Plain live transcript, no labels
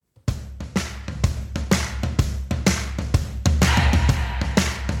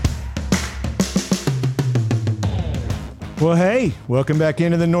Well, hey, welcome back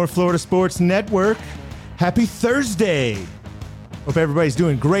into the North Florida Sports Network. Happy Thursday. Hope everybody's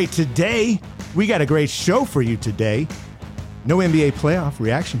doing great today. We got a great show for you today. No NBA playoff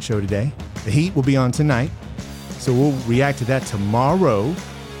reaction show today. The Heat will be on tonight, so we'll react to that tomorrow.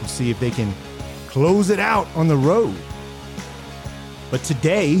 We'll see if they can close it out on the road. But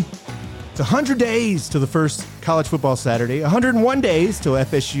today, it's 100 days till the first college football Saturday, 101 days till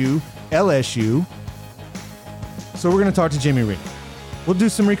FSU, LSU. So we're going to talk to Jimmy Reno. We'll do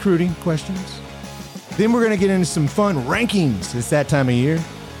some recruiting questions. Then we're going to get into some fun rankings. It's that time of year.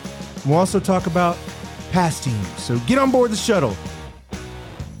 We'll also talk about past teams. So get on board the shuttle.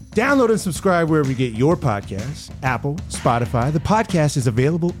 Download and subscribe wherever you get your podcasts. Apple, Spotify. The podcast is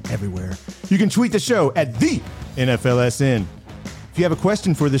available everywhere. You can tweet the show at the NFLSN. If you have a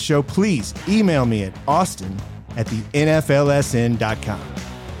question for the show, please email me at austin@thenflsn.com.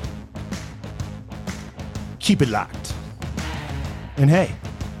 Keep it locked. And hey,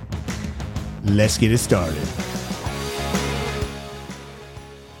 let's get it started.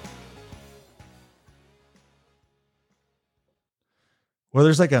 Well,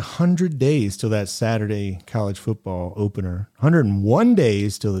 there's like 100 days till that Saturday college football opener. 101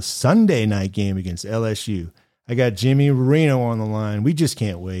 days till the Sunday night game against LSU. I got Jimmy Reno on the line. We just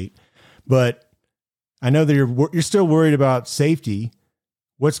can't wait. But I know that you're still worried about safety.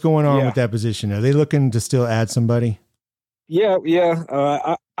 What's going on with that position? Are they looking to still add somebody? Yeah.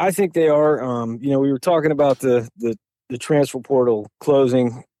 I think they are. We were talking about the transfer portal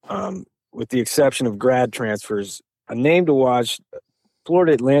closing, with the exception of grad transfers. A name to watch: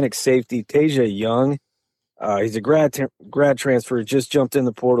 Florida Atlantic safety Tajay Young. He's a grad transfer. Just jumped in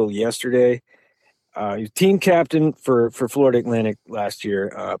the portal yesterday. He was team captain for Florida Atlantic last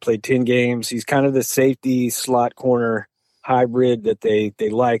year. Played 10 games. He's kind of the safety slot corner hybrid that they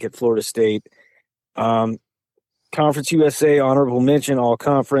like at Florida State. Conference USA honorable mention, all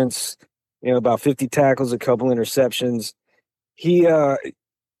conference, about 50 tackles, a couple interceptions. He, I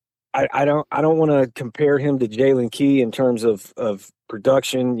don't want to compare him to Jalen Key in terms of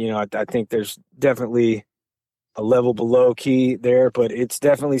production. I think there's definitely a level below Key there, but it's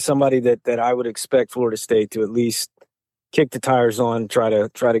definitely somebody that I would expect Florida State to at least kick the tires on, try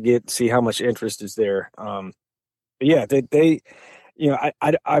to see how much interest is there. But yeah, they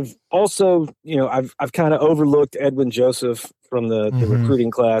I've also, I've kind of overlooked Edwin Joseph from the recruiting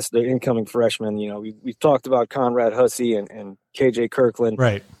class, the incoming freshman. We've talked about Conrad Hussey and KJ Kirkland.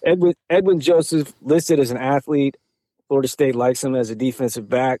 Right. Edwin Joseph listed as an athlete. Florida State likes him as a defensive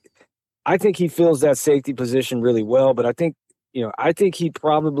back. I think he fills that safety position really well, but I think he'd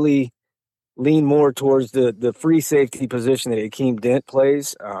probably lean more towards the free safety position that Akeem Dent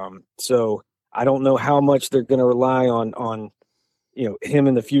plays. So I don't know how much they're going to rely on him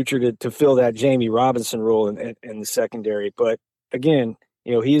in the future to fill that Jamie Robinson role in the secondary. But again,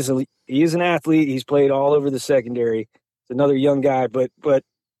 he is an athlete. He's played all over the secondary. It's another young guy, but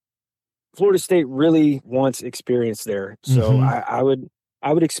Florida State really wants experience there. So I would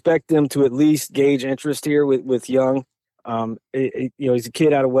expect them to at least gauge interest here with Young. He's a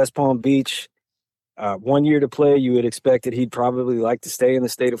kid out of West Palm Beach. 1 year to play. You would expect that he'd probably like to stay in the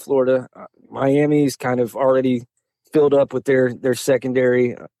state of Florida. Miami's kind of already filled up with their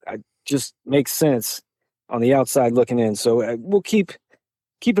secondary. Just makes sense on the outside looking in. So we'll keep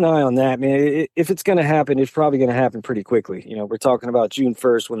an eye on that, man. If it's going to happen, it's probably going to happen pretty quickly. We're talking about June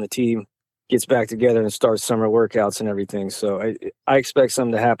 1st when the team gets back together and starts summer workouts and everything. So I expect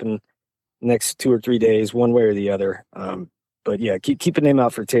something to happen next 2 or 3 days, one way or the other. But yeah, keep a name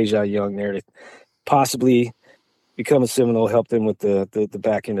out for Tajay Young there to possibly become a Seminole, help them with the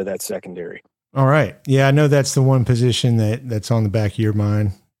back end of that secondary. All right. Yeah, I know that's the one position that's on the back of your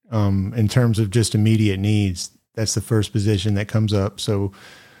mind. In terms of just immediate needs, that's the first position that comes up. So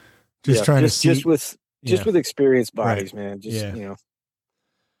just with experienced bodies, right. Man.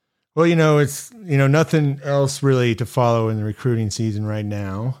 Well, it's, nothing else really to follow in the recruiting season right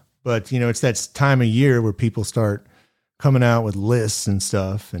now, but it's that time of year where people start coming out with lists and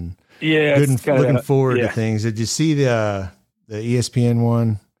stuff and looking forward to things. Did you see the ESPN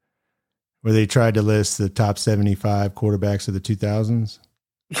one where they tried to list the top 75 quarterbacks of the 2000s?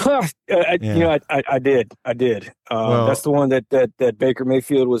 I did. That's the one that Baker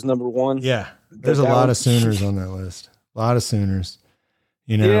Mayfield was number one. Yeah. There's a lot of Sooners on that list. A lot of Sooners.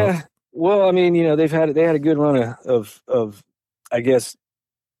 Yeah. Well, I mean, they had a good run of I guess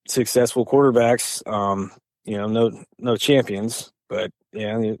successful quarterbacks. No champions, but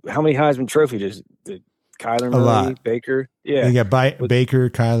yeah. How many Heisman Trophies did Kyler Murray, Baker? Yeah, they got Baker,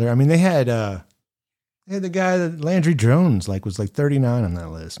 Kyler. I mean, they had the guy that Landry Jones was 39 on that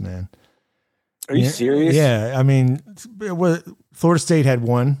list, man. Are you serious? Yeah. I mean, Florida State had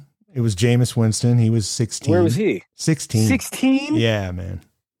one. It was Jameis Winston. He was 16. Where was he? 16. 16? Yeah, man.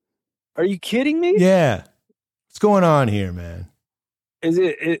 Are you kidding me? Yeah. What's going on here, man? Is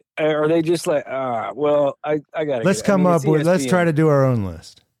it are they just like, well, I got to let's try to do our own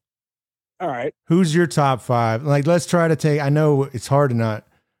list. All right. Who's your top 5? Like, let's try to take, I know it's hard to not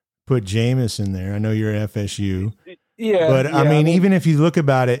put Jameis in there. I know you're at FSU. Yeah. But I mean, even if you think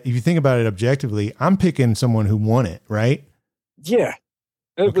about it objectively, I'm picking someone who won it, right? Yeah.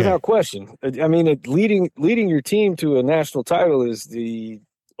 Okay. Without question. I mean, leading your team to a national title is the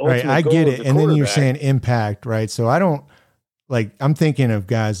ultimate right. I goal get of it. the And then you're quarterback. saying impact, right? So I don't I'm thinking of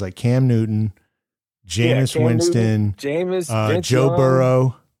guys like Cam Newton, Jameis Winston, Joe Young,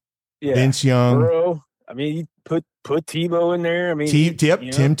 Burrow, Vince Young. Burrow. I mean, you put Tebow in there. I mean, Tim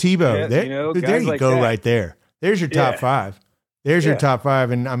Tebow. There you go, right there. There's your top 5. There's your top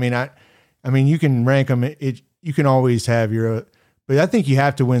 5. And I mean, you can rank them. You can always have but I think you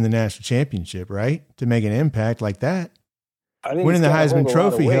have to win the national championship, right? To make an impact like that. I think winning the Heisman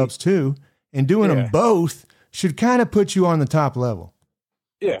Trophy helps too. And doing them both should kind of put you on the top level.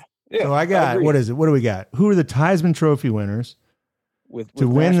 Yeah. Yeah. So I got, what is it? What do we got? Who are the Heisman Trophy winners to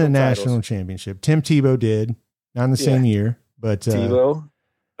win the national championship? Tim Tebow did, not in the same year, but Tebow.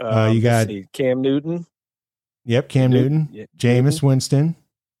 You got Cam Newton. Yep, Cam Newton. Jameis Winston.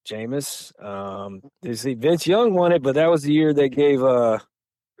 Jameis. Vince Young won it, but that was the year they gave who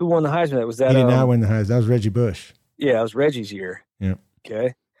won the Heisman? Was that he did not win the Heisman. That was Reggie Bush. Yeah, it was Reggie's year. Yeah.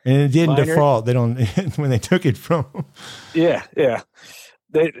 Okay. And it didn't default. They don't when they took it from him. Yeah, yeah.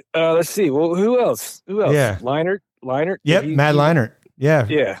 Let's see. Well, who else? Yeah. Leinart. Yep, Matt Leinart. Yeah.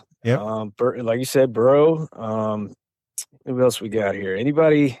 Yeah. Yep. Like you said, Burrow. Who else we got here?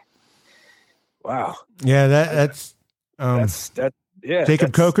 Anybody? Wow. Yeah, that's yeah.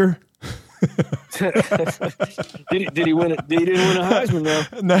 Jacob Coker. Did he win it? He didn't win a Heisman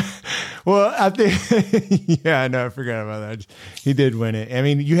though. No. Well, I think I know. I forgot about that. He did win it. I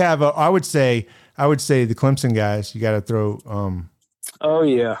mean, you have I would say the Clemson guys. You got to throw. Oh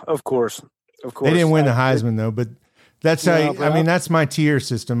yeah, of course. They didn't win the Heisman though, but that's how. I mean, that's my tier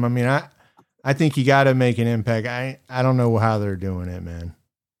system. I mean, I think you got to make an impact. I don't know how they're doing it, man.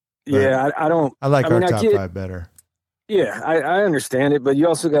 But yeah, I don't. I like our top 5 better. Yeah, I understand it, but you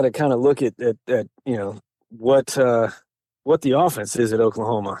also got to kind of look at what the offense is at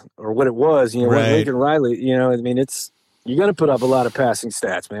Oklahoma or what it was. What Lincoln Riley. I mean, you're going to put up a lot of passing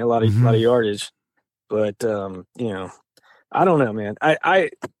stats, man, a lot of yardage, but I don't know, man. I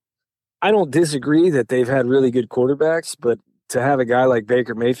don't disagree that they've had really good quarterbacks, but to have a guy like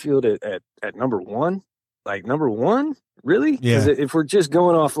Baker Mayfield at number one, really? Yeah. Because if we're just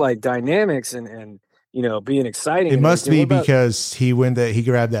going off like dynamics and being exciting. It must be because he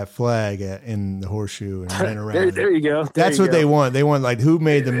grabbed that flag in the horseshoe and ran around. there you go. That's what they want. They want like who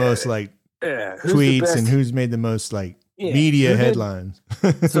made the most tweets and who's made the most media headlines.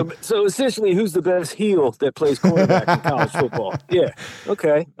 so essentially, who's the best heel that plays quarterback in college football? Yeah.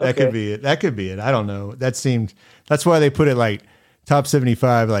 Okay. That could be it. I don't know. That's why they put it like top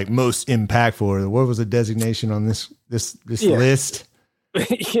 75, like most impactful. What was the designation on this list?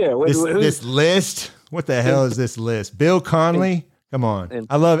 Yeah. This list. What the hell is this list? Bill Conley? Come on.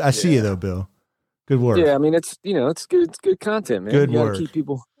 I see you though, Bill. Good work. Yeah, I mean it's good. It's good content, man. Good you work. Keep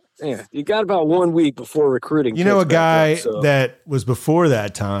people. Yeah, you got about 1 week before recruiting. A guy that was before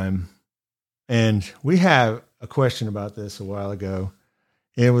that time, and we have a question about this a while ago.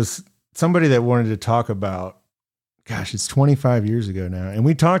 It was somebody that wanted to talk about. Gosh, it's 25 years ago now, and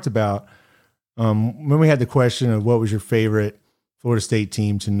we talked about when we had the question of what was your favorite Florida State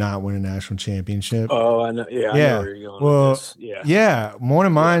team to not win a national championship. Oh, I know. Yeah, I know where you're going with this. Yeah. Yeah. One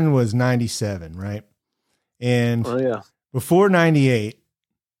of mine was 97, right? And before 98,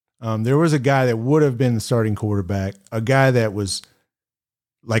 there was a guy that would have been the starting quarterback, a guy that was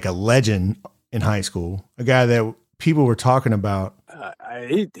like a legend in high school, a guy that people were talking about.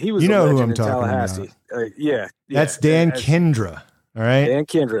 He was who I'm talking about. Yeah. That's Dan Kendra. All right. Dan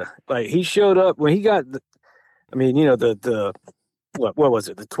Kendra. Like he showed up when he got the what was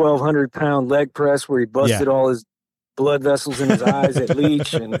it? The 1,200-pound leg press where he busted all his blood vessels in his eyes at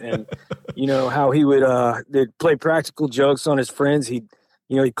Leach, and how he would they'd play practical jokes on his friends. He'd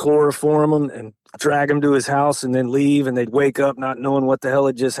chloroform them and drag them to his house and then leave, and they'd wake up not knowing what the hell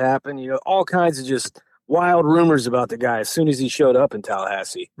had just happened. All kinds of just wild rumors about the guy as soon as he showed up in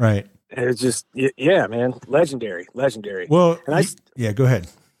Tallahassee. Right. And it's just man, legendary. Well, and go ahead.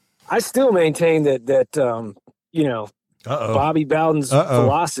 I still maintain that Bobby Bowden's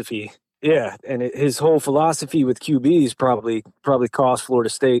philosophy, and his whole philosophy with QBs probably cost Florida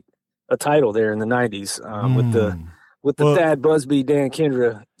State a title there in the 90s with the Thad Busby, Dan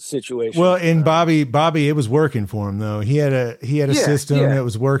Kendra situation. Well, and Bobby, it was working for him though. He had a system that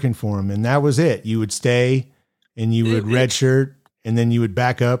was working for him, and that was it. You would stay, and you would redshirt, and then you would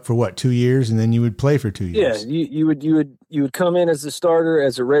back up for 2 years, and then you would play for 2 years. Yeah, you would come in as a starter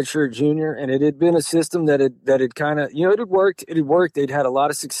as a redshirt junior, and it had been a system that had kind of, it had worked. It had worked. They'd had a lot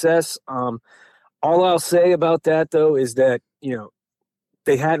of success. All I'll say about that though is that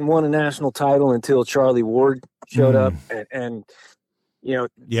they hadn't won a national title until Charlie Ward showed up, and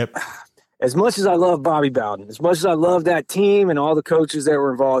Yep. As much as I love Bobby Bowden, as much as I love that team and all the coaches that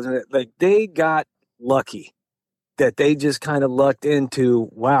were involved in it, like they got lucky that they just kind of lucked into,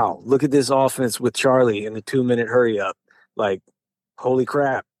 wow, look at this offense with Charlie and the 2-minute hurry up. Like, holy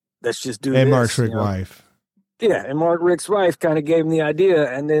crap, let's just do this. And Mark Richt-Reif. Yeah, and Mark Richt-Reif kind of gave him the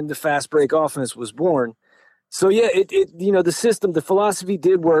idea, and then the fast break offense was born. So yeah, it the system, the philosophy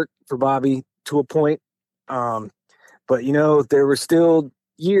did work for Bobby to a point. But there were still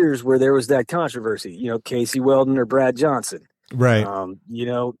years where there was that controversy, Casey Weldon or Brad Johnson. Right.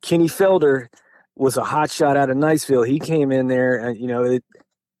 Kenny Felder was a hot shot out of Niceville. He came in there and,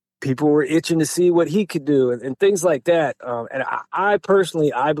 people were itching to see what he could do and things like that. And I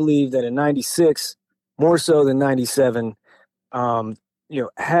personally, I believe that in 96, more so than 97,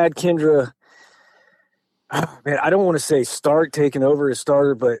 had Kendra, man, I don't want to say start taking over as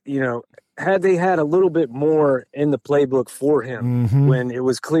starter, but, had they had a little bit more in the playbook for him when it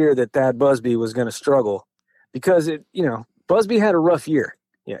was clear that Thad Busby was going to struggle, because Busby had a rough year.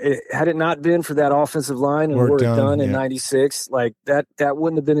 Yeah, had it not been for that offensive line and work done in 96, like that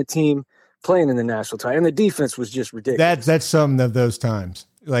wouldn't have been a team playing in the national title. And the defense was just ridiculous. That's some of those times.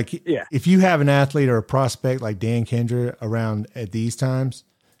 Like, if you have an athlete or a prospect like Dan Kendra around at these times,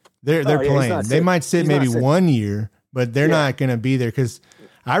 they're playing. They might sit maybe 1 year, but they're not going to be there. Because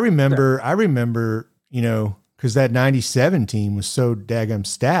I remember, because that 97 team was so daggum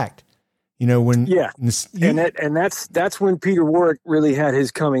stacked. And that's when Peter Warrick really had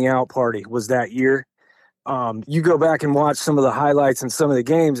his coming out party, was that year. You go back and watch some of the highlights and some of the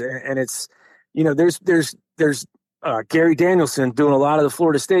games, and it's, there's Gary Danielson doing a lot of the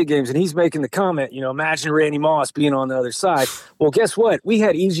Florida State games, and he's making the comment, imagine Randy Moss being on the other side. Well, guess what? We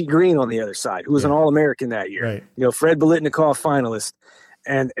had E.G. Green on the other side, who was an All-American that year. Right. Fred Biletnikoff finalist,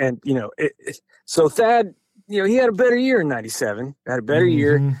 and so Thad, he had a better year in 97. Had a better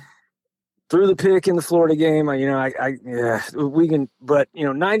year. Threw the pick in the Florida game. We can, but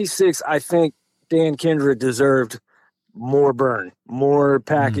 96, I think Dan Kendra deserved more burn, more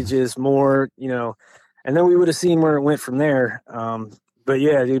packages, more, and then we would have seen where it went from there. But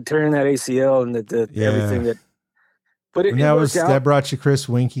yeah, dude, tearing that ACL and everything that, but that brought you Chris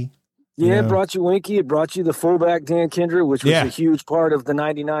Winkie. Yeah, it brought you Winkie. It brought you the fullback Dan Kendra, which was a huge part of the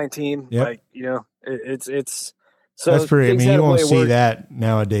 99 team. Yep. It's. So that's pretty. You won't see that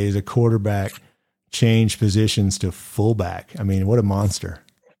nowadays. A quarterback change positions to fullback. What a monster.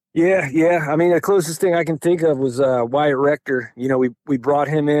 Yeah. The closest thing I can think of was Wyatt Rector. We brought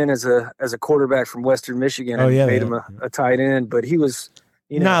him in as a quarterback from Western Michigan and made him a tight end, but he was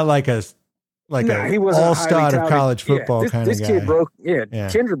not like an all-star of college football kind of guy. This kid broke.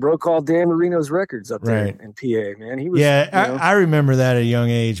 Kendra broke all Dan Marino's records up there in PA. Man, he was. I remember that at a young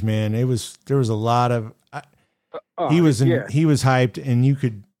age. Man, there was a lot of. He was hyped, and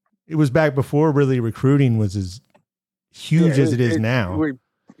it was back before really recruiting was as huge as it is now.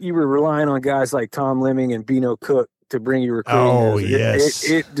 You were relying on guys like Tom Lemming and Bino Cook to bring you recruiting. Oh, yes.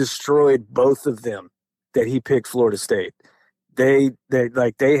 It destroyed both of them that he picked Florida State. They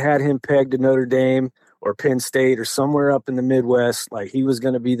had him pegged to Notre Dame or Penn State or somewhere up in the Midwest. Like he was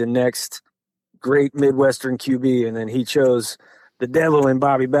going to be the next great Midwestern QB. And then he chose the devil in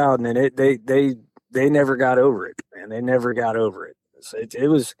Bobby Bowden, and they never got over it, man. They never got over it. So it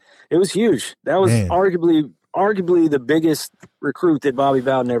was huge. That was arguably the biggest recruit that Bobby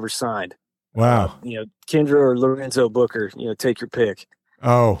Bowden ever signed. Wow. Kendra or Lorenzo Booker, take your pick.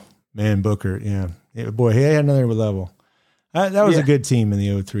 Oh man, Booker. Yeah. Boy, he had another level. That was a good team in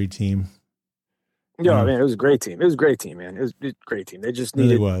the 03 team. Yeah, man, it was a great team. It was a great team, man. It was a great team. They just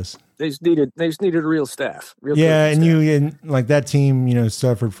needed. It really was. They just needed a real staff. And like that team,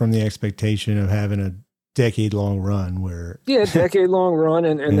 suffered from the expectation of having a decade-long run where. Yeah, decade-long run,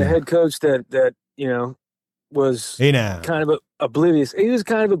 and the head coach that was kind of oblivious. He was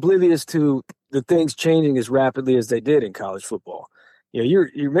kind of oblivious to the things changing as rapidly as they did in college football. You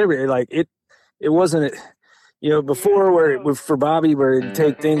remember, like it wasn't. before where for Bobby, where it'd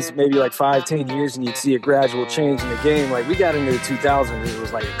take things maybe like 5-10 years and you'd see a gradual change in the game. Like we got into the 2000s, it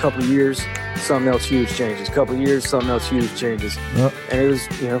was like a couple of years, something else huge changes. A couple of years, something else huge changes. Well, and it was,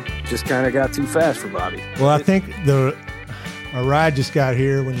 just kind of got too fast for Bobby. Well, I think our ride just got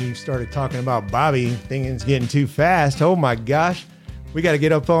here when you started talking about Bobby thinking it's getting too fast. Oh my gosh, we got to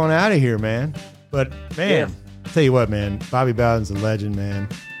get up on out of here, man. But man, I'll tell you what, man, Bobby Bowden's a legend, man.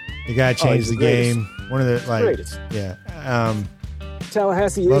 The guy changed the game. One of the greatest. Yeah.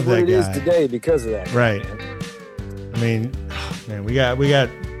 Tallahassee is what it is today because of that. Right. I mean, man, we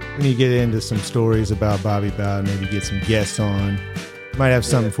need to get into some stories about Bobby Bowden. Maybe get some guests on. Might have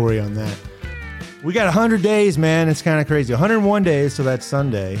something for you on that. We got 100 days, man. It's kind of crazy. 101 days, so that's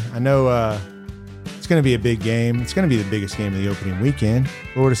Sunday. I know it's going to be a big game. It's going to be the biggest game of the opening weekend.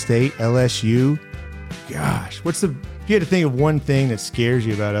 Florida State, LSU. Gosh, if you had to think of one thing that scares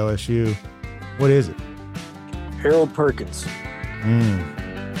you about LSU, what is it? Harold Perkins.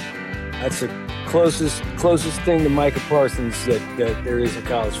 That's the closest thing to Micah Parsons that there is in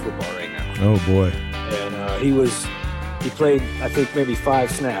college football right now. Oh boy! And he played I think maybe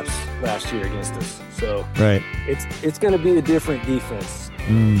 5 snaps last year against us. So right, it's going to be a different defense.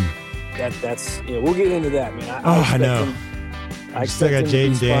 That's we'll get into that, man. I know. I still got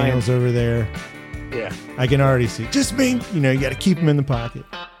Jaden Daniels over there. Yeah, I can already see. Just you got to keep him in the pocket.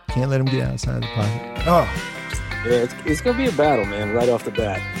 Can't let him get outside the pocket. Oh. Yeah, it's going to be a battle, man, right off the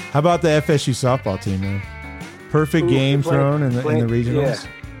bat. How about the FSU softball team, man? Perfect game thrown in the regionals.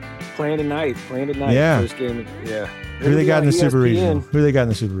 Yeah. Playing tonight. Yeah. First game. Yeah. Who they got in the Super Regional?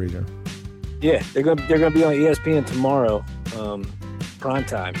 Yeah, they're going to be on ESPN tomorrow, prime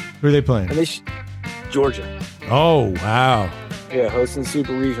time. Who are they playing? And Georgia. Oh, wow. Yeah, hosting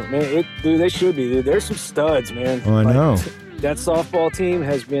Super Regional. Man, they should be. Dude. There's some studs, man. Oh, I know. That softball team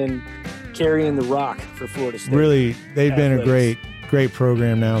has been carrying the rock for Florida State. Really, they've been a great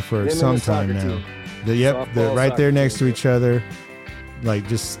program now for some time now. They're right there next to each other, like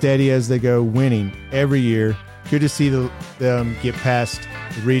just steady as they go, winning every year. Good to see them get past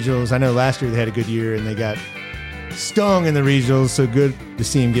the regionals. I know last year they had a good year and they got stung in the regionals, so good to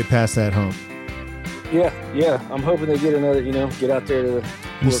see them get past that hump. Yeah. I'm hoping they get another, get out there to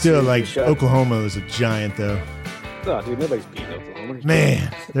the still like Oklahoma is a giant though. Oh, dude, nobody's beating Oklahoma.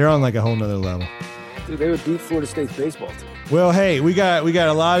 Man, they're on like a whole nother level. Dude, they would beat Florida State's baseball team. Well, hey, we got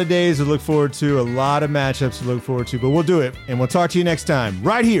a lot of days to look forward to, a lot of matchups to look forward to, but we'll do it, and we'll talk to you next time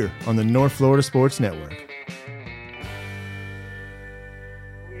right here on the North Florida Sports Network.